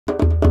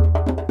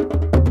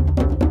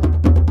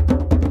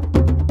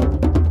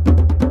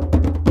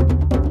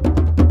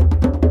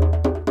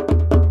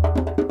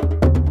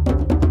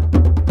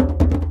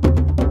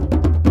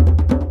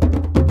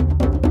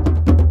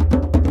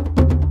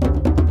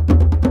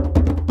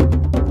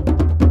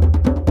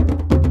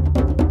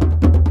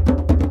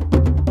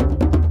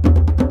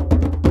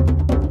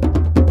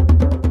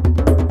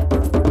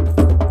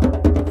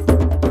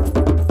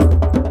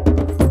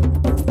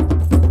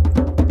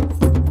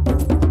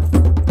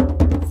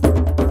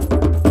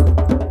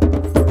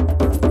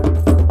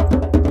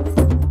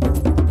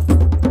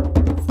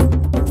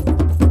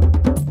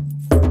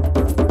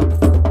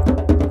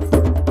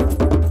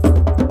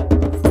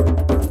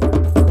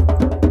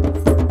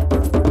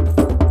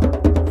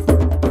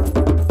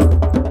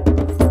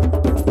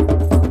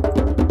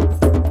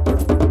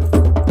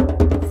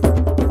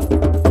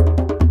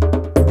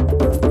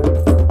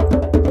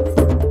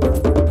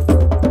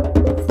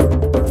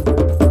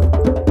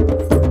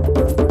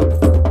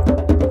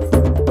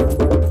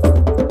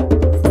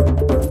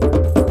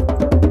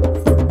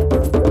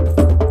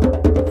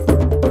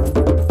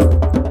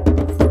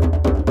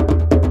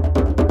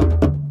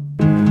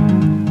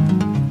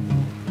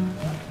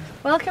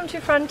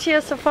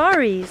Frontier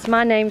Safaris.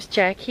 My name's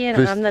Jackie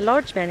and I'm the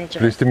lodge manager.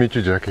 Pleased to meet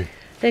you, Jackie.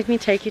 Let me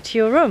take you to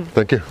your room.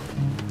 Thank you.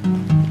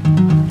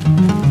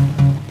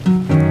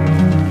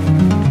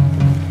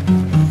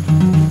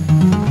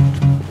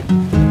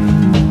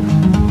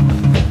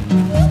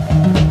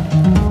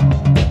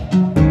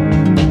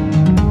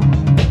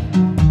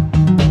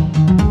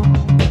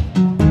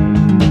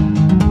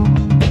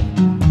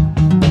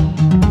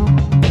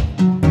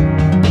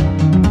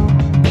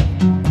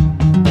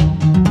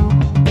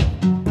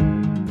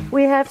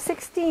 We have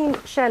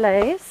 16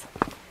 chalets.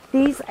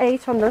 These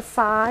 8 on this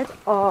side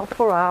are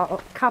for our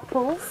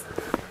couples,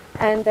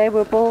 and they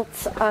were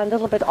built a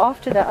little bit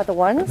after the other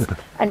ones,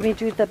 and we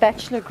do the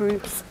bachelor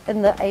groups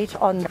in the 8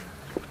 on.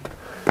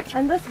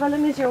 And this,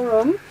 Willem, is your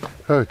room.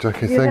 Oh,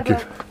 Jackie, thank you.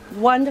 A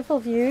wonderful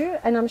view,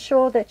 and I'm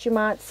sure that you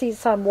might see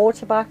some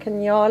waterbuck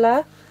and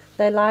nyala.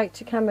 They like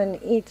to come and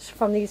eat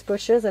from these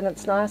bushes, and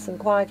it's nice and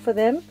quiet for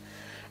them.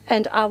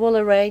 And I will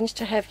arrange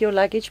to have your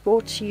luggage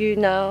brought to you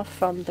now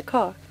from the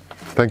car.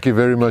 Thank you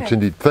very much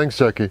indeed. Thanks,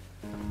 Jackie.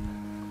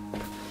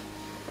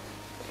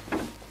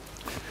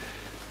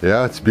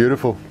 Yeah, it's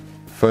beautiful.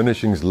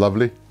 Furnishing's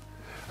lovely.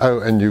 Oh,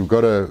 and you've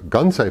got a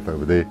gun safe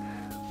over there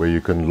where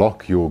you can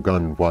lock your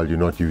gun while you're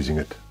not using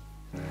it.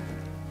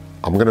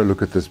 I'm going to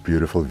look at this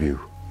beautiful view.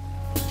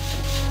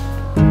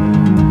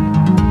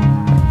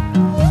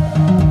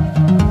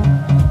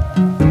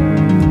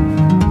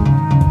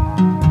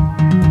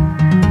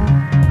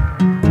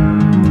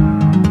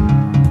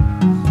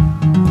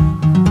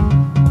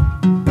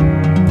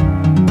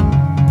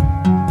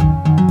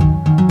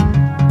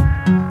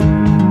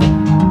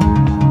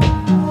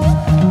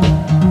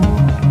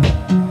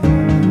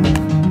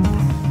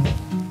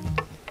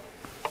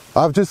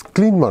 I've just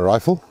cleaned my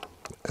rifle,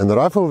 and the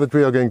rifle that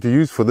we are going to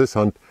use for this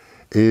hunt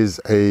is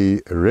a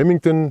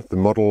Remington, the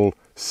model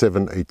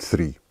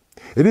 783.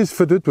 It is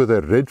fitted with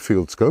a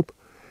Redfield scope,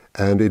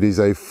 and it is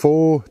a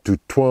 4 to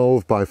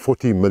 12 by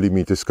 40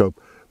 millimeter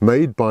scope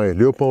made by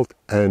Leopold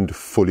and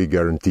fully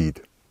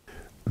guaranteed.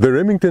 The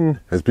Remington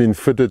has been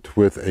fitted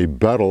with a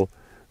barrel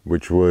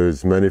which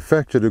was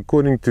manufactured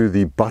according to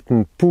the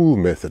button pull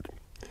method.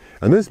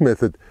 And this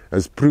method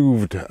has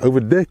proved over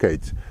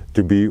decades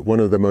to be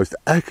one of the most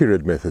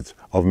accurate methods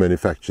of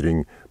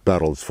manufacturing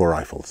barrels for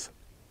rifles.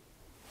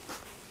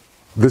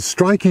 The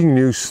striking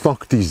new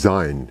stock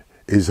design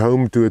is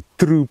home to a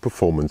true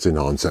performance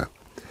enhancer,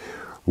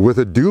 with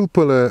a dual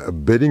pillar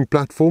bedding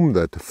platform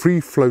that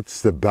free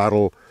floats the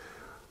barrel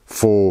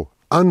for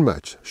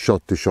unmatched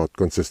shot-to-shot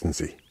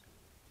consistency.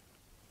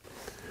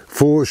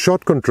 For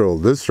shot control,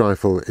 this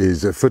rifle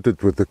is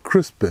fitted with a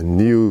crisp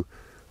new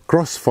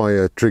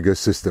crossfire trigger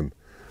system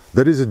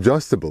that is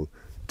adjustable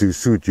to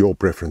suit your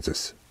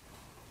preferences.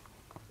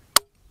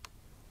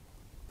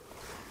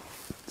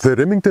 The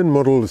Remington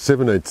model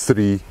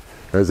 783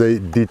 has a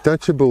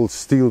detachable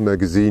steel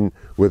magazine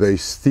with a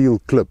steel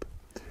clip,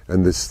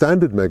 and the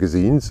standard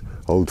magazines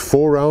hold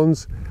 4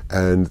 rounds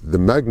and the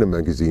Magnum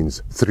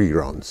magazines 3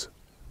 rounds.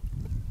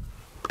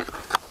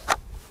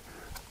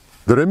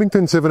 The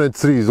Remington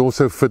 783 is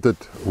also fitted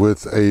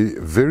with a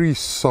very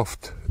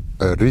soft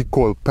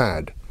recoil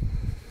pad,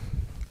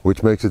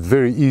 which makes it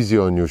very easy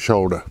on your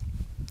shoulder.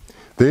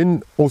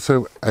 Then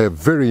also a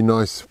very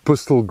nice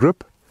pistol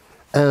grip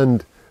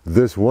and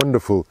this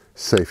wonderful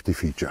safety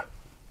feature.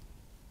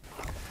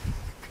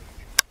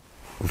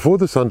 For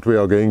this hunt we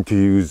are going to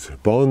use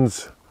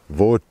Barnes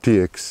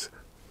Vor-TX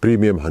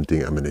premium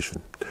hunting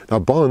ammunition. Now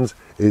Barnes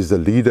is the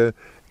leader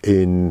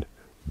in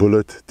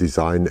bullet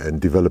design and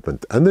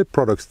development, and their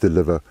products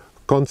deliver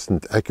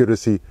constant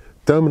accuracy,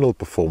 terminal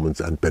performance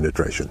and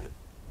penetration.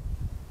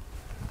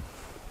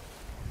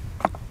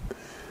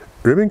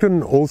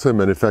 Remington also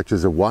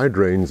manufactures a wide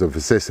range of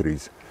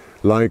accessories,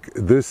 like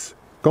this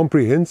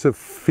comprehensive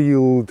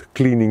field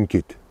cleaning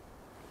kit.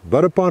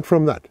 But apart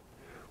from that,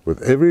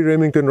 with every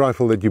Remington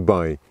rifle that you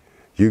buy,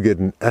 you get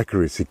an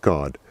accuracy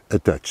card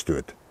attached to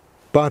it.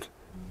 But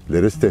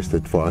let us test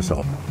it for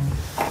ourselves.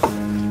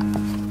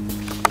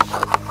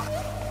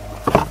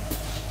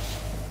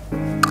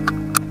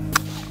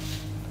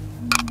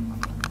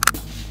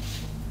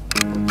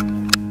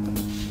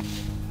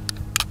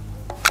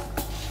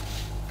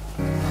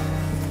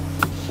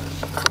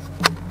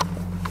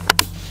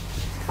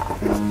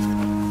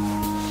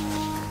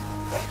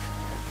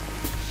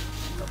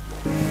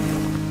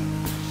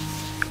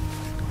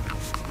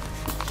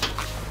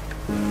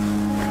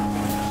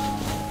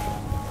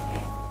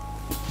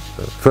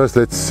 First,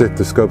 let's set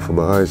the scope for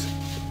my eyes.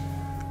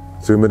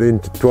 Zoom it in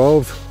to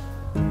 12.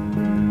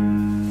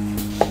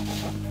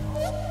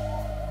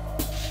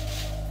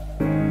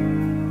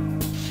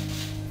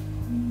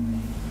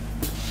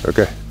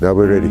 Okay, now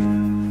we're ready.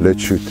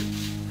 Let's shoot.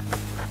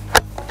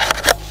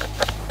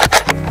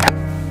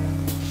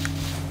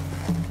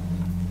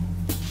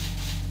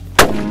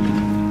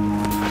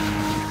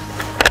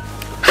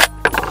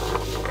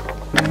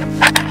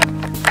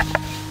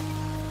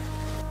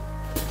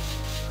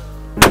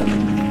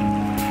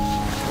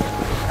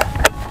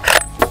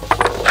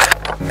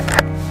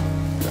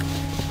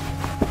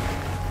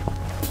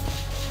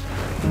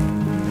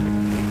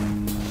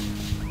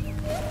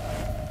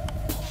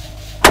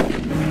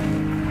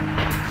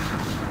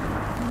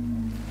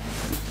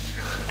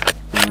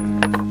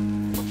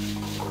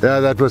 Yeah,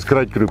 that was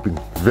great grouping.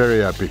 Very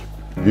happy.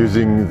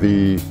 Using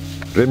the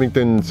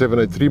Remington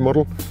 783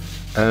 model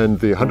and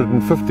the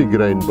 150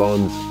 grain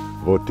Barnes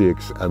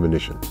Vor-TX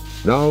ammunition.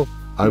 Now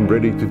I'm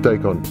ready to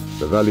take on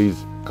the valleys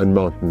and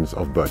mountains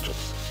of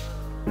Burchell's.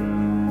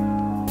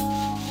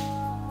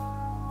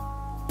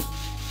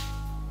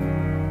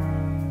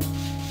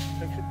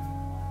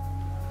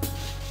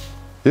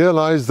 Here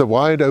lies the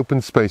wide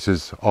open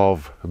spaces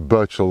of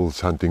Burchell's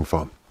hunting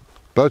farm.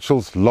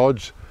 Burchell's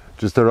Lodge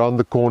just around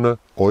the corner,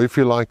 or if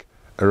you like,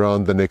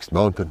 around the next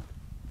mountain.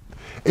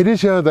 It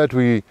is here that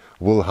we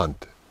will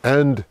hunt,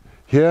 and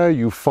here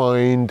you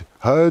find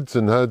herds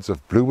and herds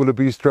of blue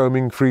wildebeest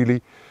roaming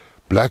freely,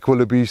 black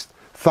wildebeest,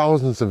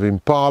 thousands of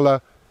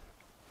impala,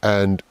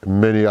 and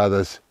many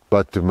others,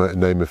 but to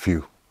name a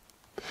few.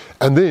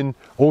 And then,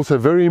 also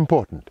very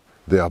important,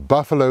 there are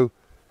buffalo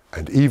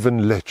and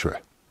even lechwe.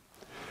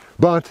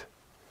 But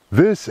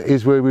this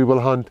is where we will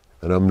hunt,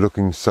 and I'm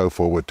looking so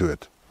forward to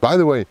it. By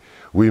the way,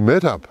 we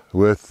met up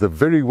with the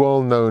very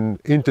well-known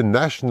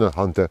international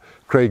hunter,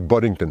 Craig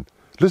Boddington.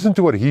 Listen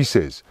to what he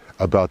says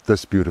about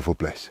this beautiful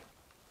place.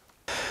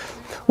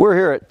 We're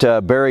here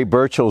at Barry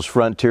Burchell's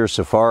Frontier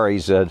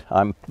Safaris, and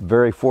I'm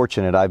very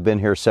fortunate. I've been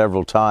here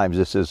several times.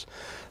 This is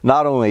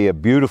not only a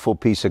beautiful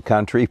piece of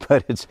country,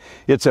 but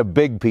it's a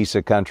big piece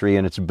of country,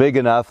 and it's big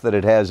enough that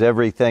it has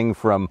everything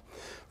from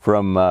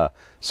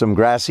some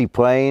grassy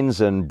plains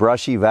and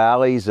brushy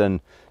valleys and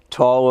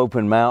tall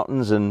open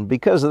mountains, and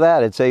because of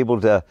that it's able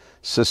to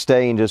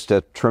sustain just a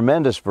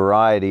tremendous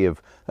variety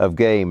of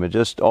game. And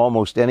just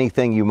almost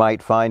anything you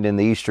might find in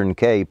the Eastern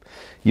Cape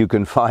you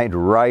can find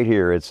right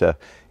here. It's a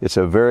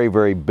very,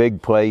 very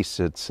big place.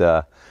 It's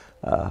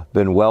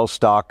been well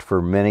stocked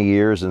for many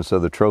years, and so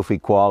the trophy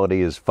quality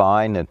is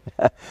fine, and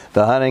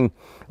the hunting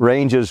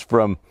ranges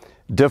from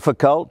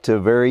difficult to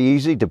very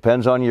easy,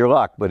 depends on your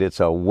luck, but it's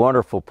a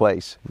wonderful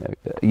place.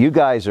 You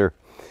guys are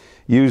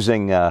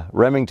using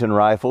Remington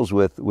rifles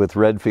with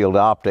Redfield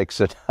optics,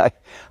 and I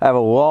have a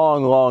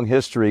long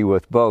history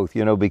with both.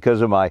 You know, because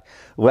of my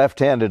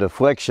left-handed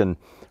affliction,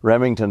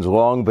 Remington's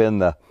long been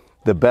the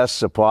best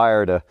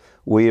supplier to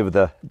we of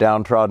the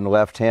downtrodden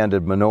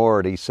left-handed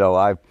minority, so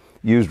I've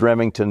used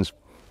Remingtons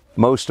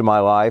most of my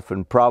life,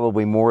 and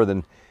probably more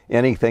than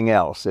anything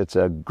else. It's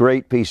a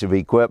great piece of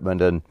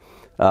equipment, and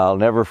I'll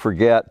never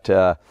forget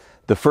the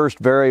first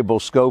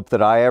variable scope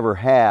that I ever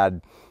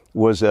had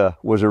was a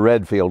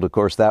Redfield. Of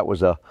course, that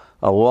was a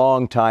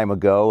long time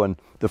ago, and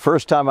the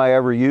first time I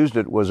ever used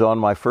it was on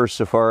my first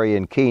safari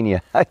in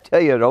Kenya. I tell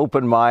you, it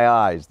opened my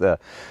eyes.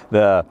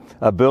 The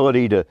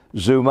ability to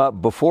zoom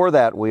up. Before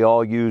that, we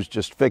all used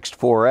just fixed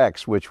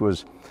 4X, which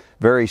was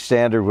very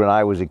standard when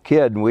I was a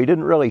kid, and we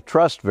didn't really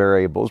trust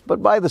variables.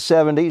 But by the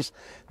 70s,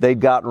 they'd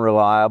gotten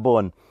reliable,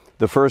 and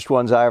the first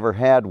ones I ever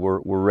had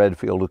were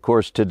Redfield. Of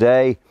course,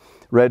 today,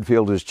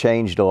 Redfield has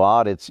changed a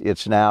lot.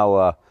 It's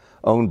now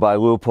owned by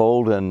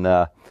Leupold,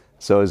 and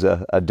so is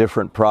a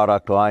different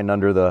product line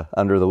under the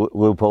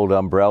Leupold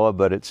umbrella,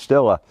 but it's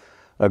still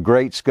a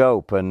great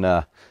scope.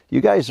 And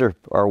you guys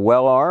are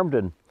well armed,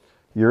 and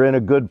you're in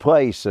a good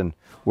place, and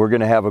we're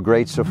going to have a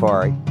great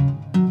safari.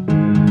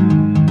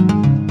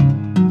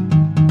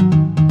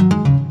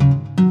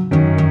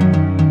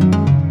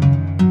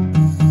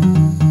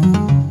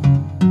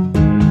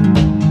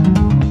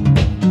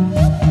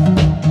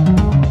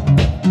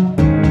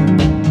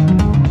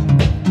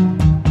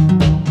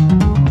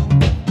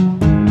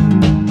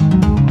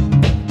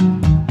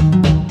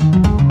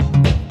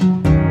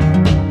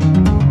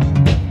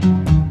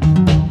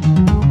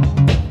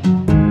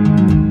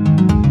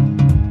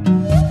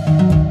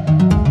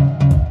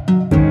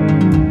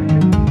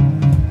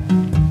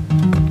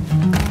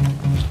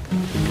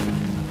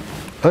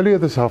 Earlier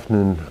this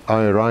afternoon,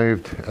 I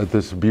arrived at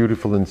this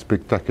beautiful and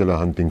spectacular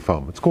hunting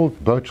farm. It's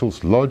called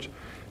Burchell's Lodge,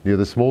 near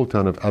the small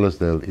town of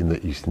Allisdale in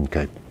the Eastern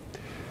Cape.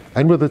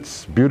 And with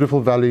its beautiful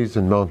valleys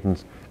and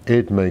mountains,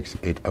 it makes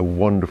it a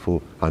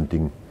wonderful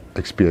hunting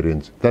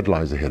experience that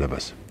lies ahead of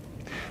us.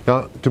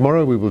 Now,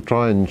 tomorrow we will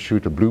try and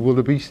shoot a blue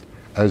wildebeest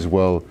as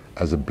well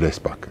as a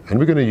blesbuck. And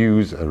we're going to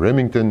use a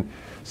Remington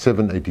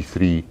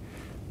 783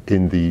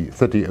 in the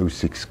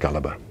 3006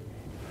 caliber.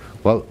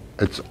 Well,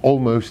 it's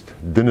almost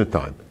dinner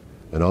time.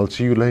 And I'll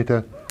see you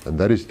later, and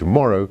that is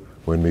tomorrow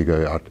when we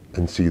go out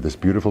and see this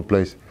beautiful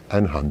place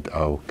and hunt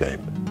our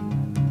game.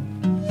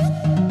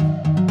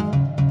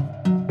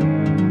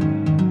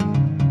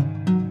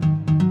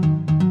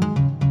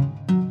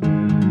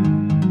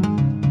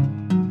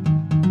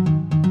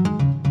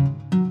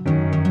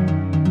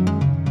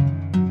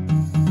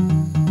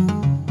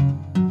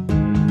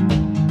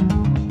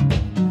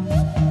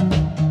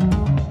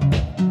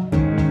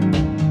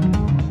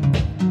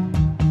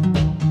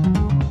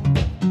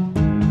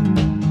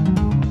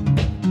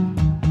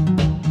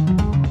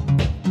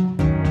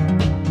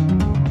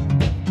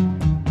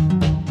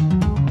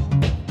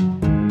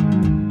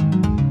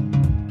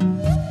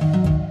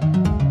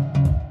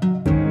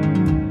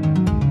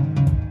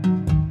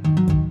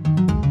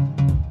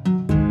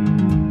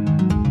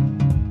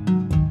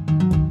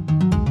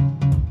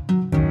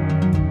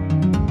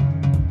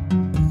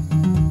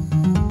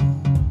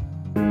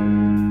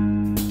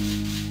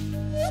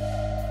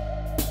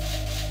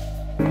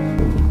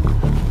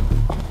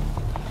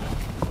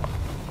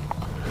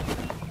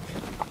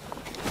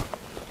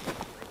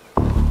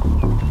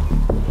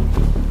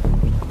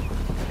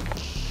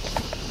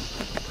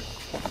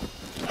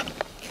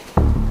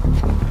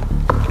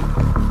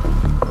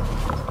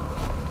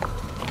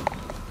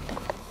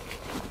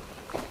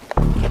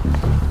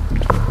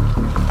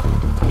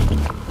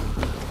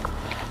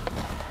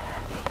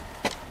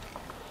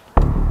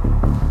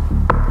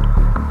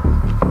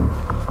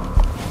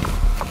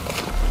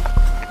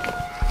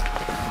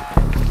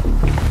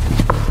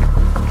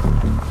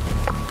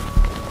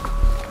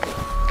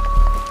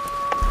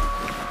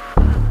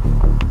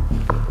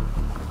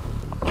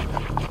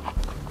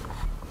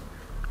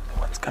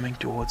 coming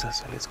towards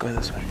us, so let's go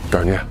this way.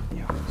 Down here?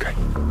 Yeah. Okay.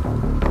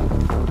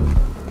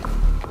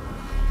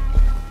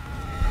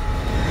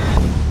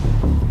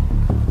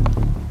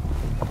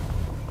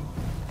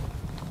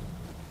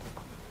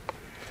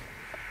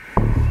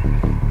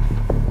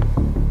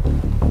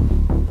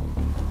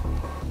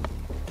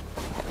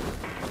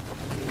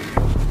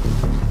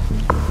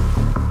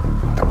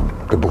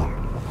 The bull.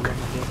 Okay.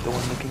 The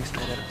one looking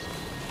straight at us.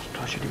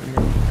 Try shooting him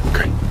in.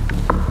 Okay.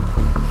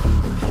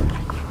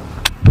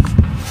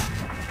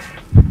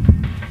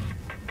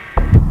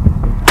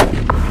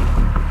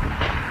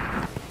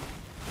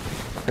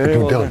 Very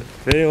Looking well down. done.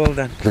 Very well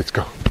done. Let's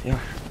go. Yeah.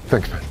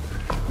 Thanks, man.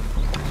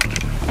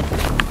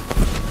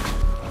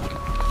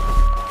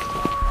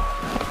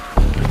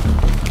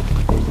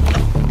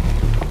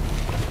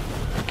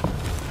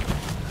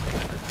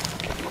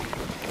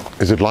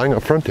 Is it lying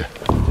up front here?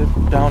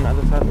 Just down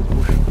other side of the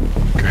bush.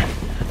 Okay.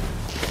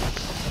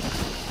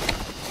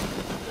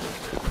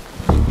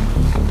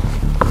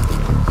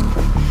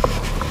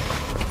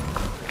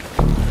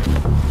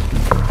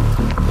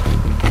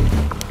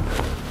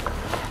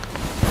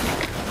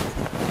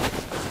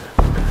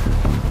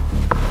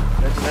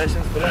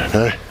 Congratulations, brilliant.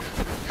 Hey,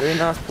 Very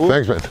nice bull.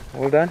 thanks, man.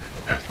 Well done.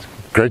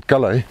 Great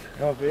colour, eh?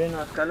 Yeah, very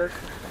nice colours.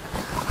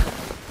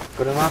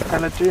 Got a nice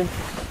colour too.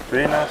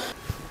 Very nice.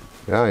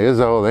 Yeah, here's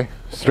the hole, eh?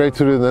 Straight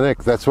through the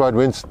neck. That's why it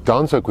went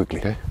down so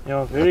quickly, eh?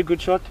 Yeah, very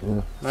good shot.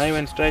 Now he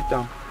went straight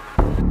down.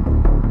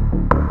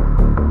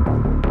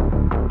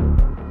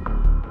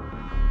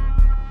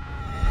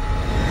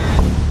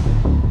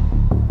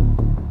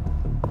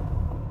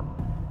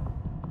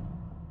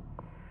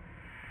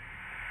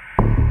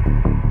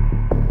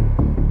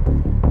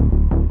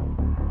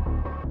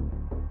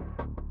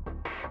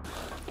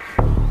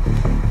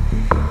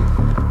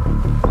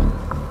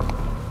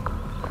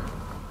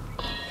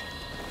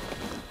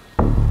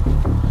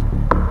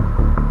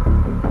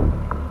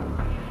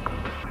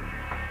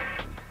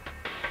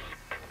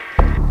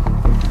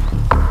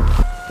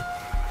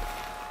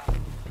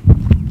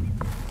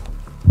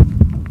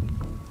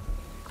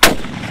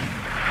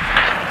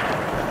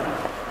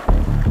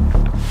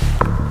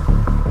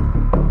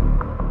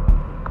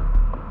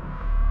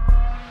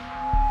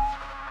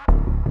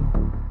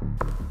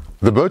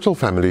 The Burchell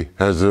family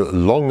has a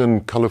long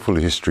and colourful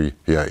history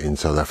here in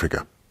South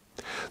Africa.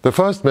 The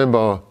first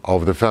member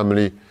of the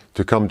family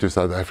to come to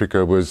South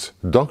Africa was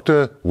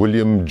Dr.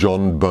 William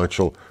John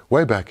Burchell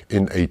way back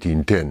in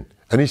 1810,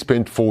 and he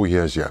spent 4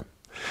 years here.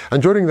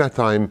 And during that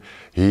time,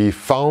 he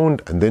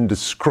found and then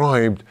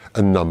described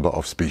a number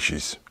of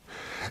species.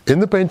 In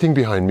the painting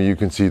behind me, you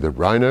can see the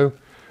rhino,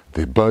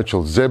 the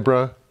Burchell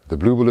zebra, the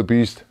blue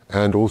wildebeest,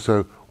 and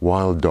also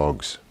wild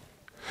dogs.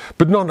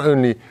 But not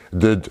only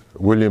did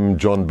William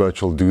John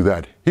Burchell do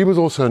that, he was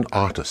also an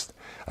artist,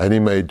 and he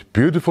made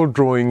beautiful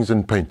drawings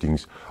and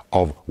paintings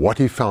of what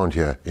he found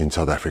here in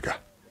South Africa.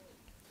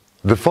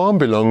 The farm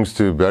belongs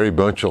to Barry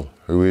Burchell,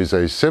 who is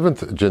a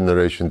 7th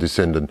generation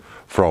descendant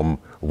from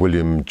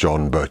William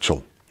John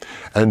Burchell.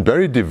 And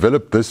Barry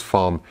developed this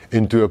farm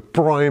into a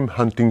prime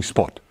hunting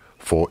spot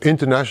for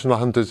international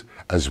hunters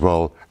as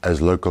well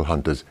as local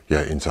hunters here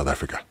in South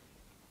Africa.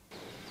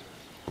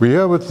 We're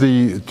here with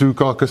the two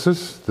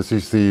carcasses. This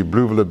is the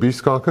blue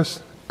wildebeest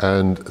carcass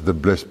and the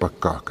blesbuck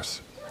carcass.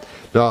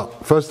 Now,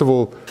 first of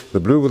all, the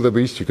blue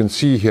wildebeest, you can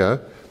see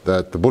here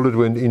that the bullet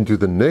went into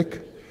the neck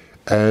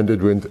and it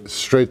went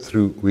straight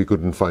through. We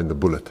couldn't find the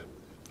bullet.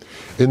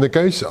 In the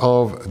case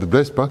of the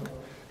blesbuck,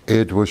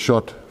 it was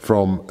shot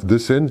from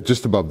this end,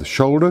 just above the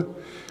shoulder.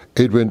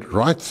 It went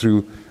right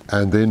through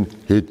and then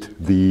hit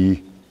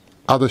the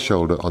other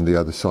shoulder on the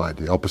other side,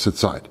 the opposite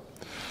side.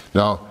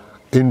 Now,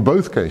 in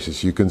both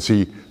cases, you can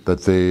see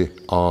that there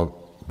are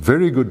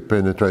very good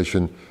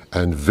penetration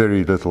and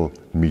very little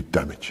meat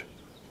damage.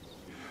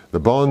 The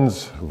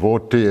Barnes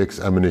Vor-TX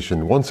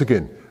ammunition once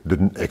again did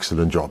an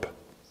excellent job.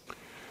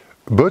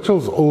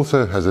 Burchell's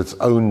also has its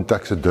own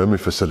taxidermy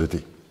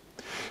facility.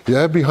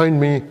 Here behind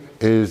me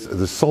is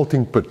the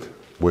salting pit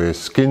where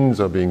skins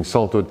are being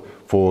salted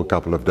for a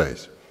couple of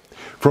days.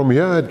 From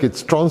here it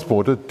gets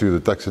transported to the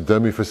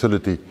taxidermy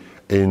facility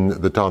in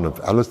the town of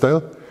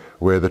Allisdale,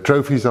 where the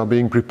trophies are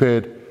being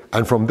prepared,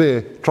 and from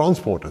there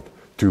transported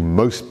to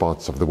most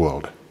parts of the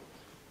world.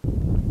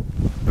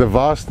 The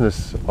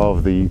vastness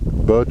of the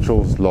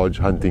Burchell's Lodge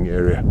hunting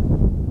area.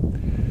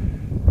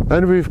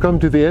 And we've come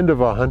to the end of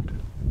our hunt.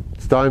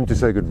 It's time to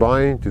say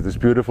goodbye to this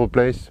beautiful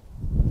place.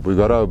 We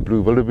got our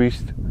blue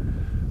wildebeest,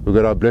 we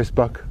got our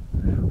blesbuck,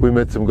 we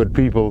met some good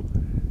people,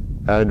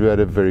 and we had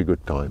a very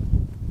good time.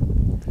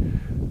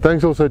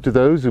 Thanks also to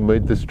those who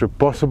made this trip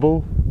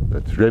possible.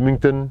 That's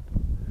Remington,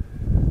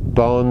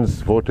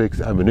 Barnes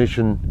Vor-TX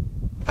ammunition,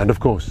 and of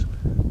course,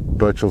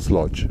 Burchell's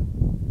Lodge.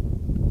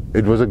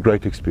 It was a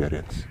great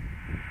experience.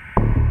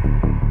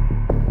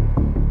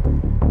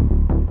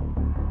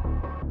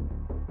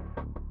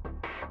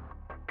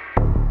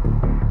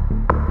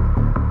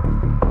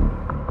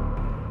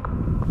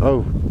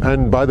 Oh,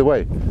 and by the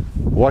way,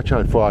 watch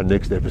out for our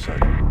next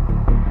episode.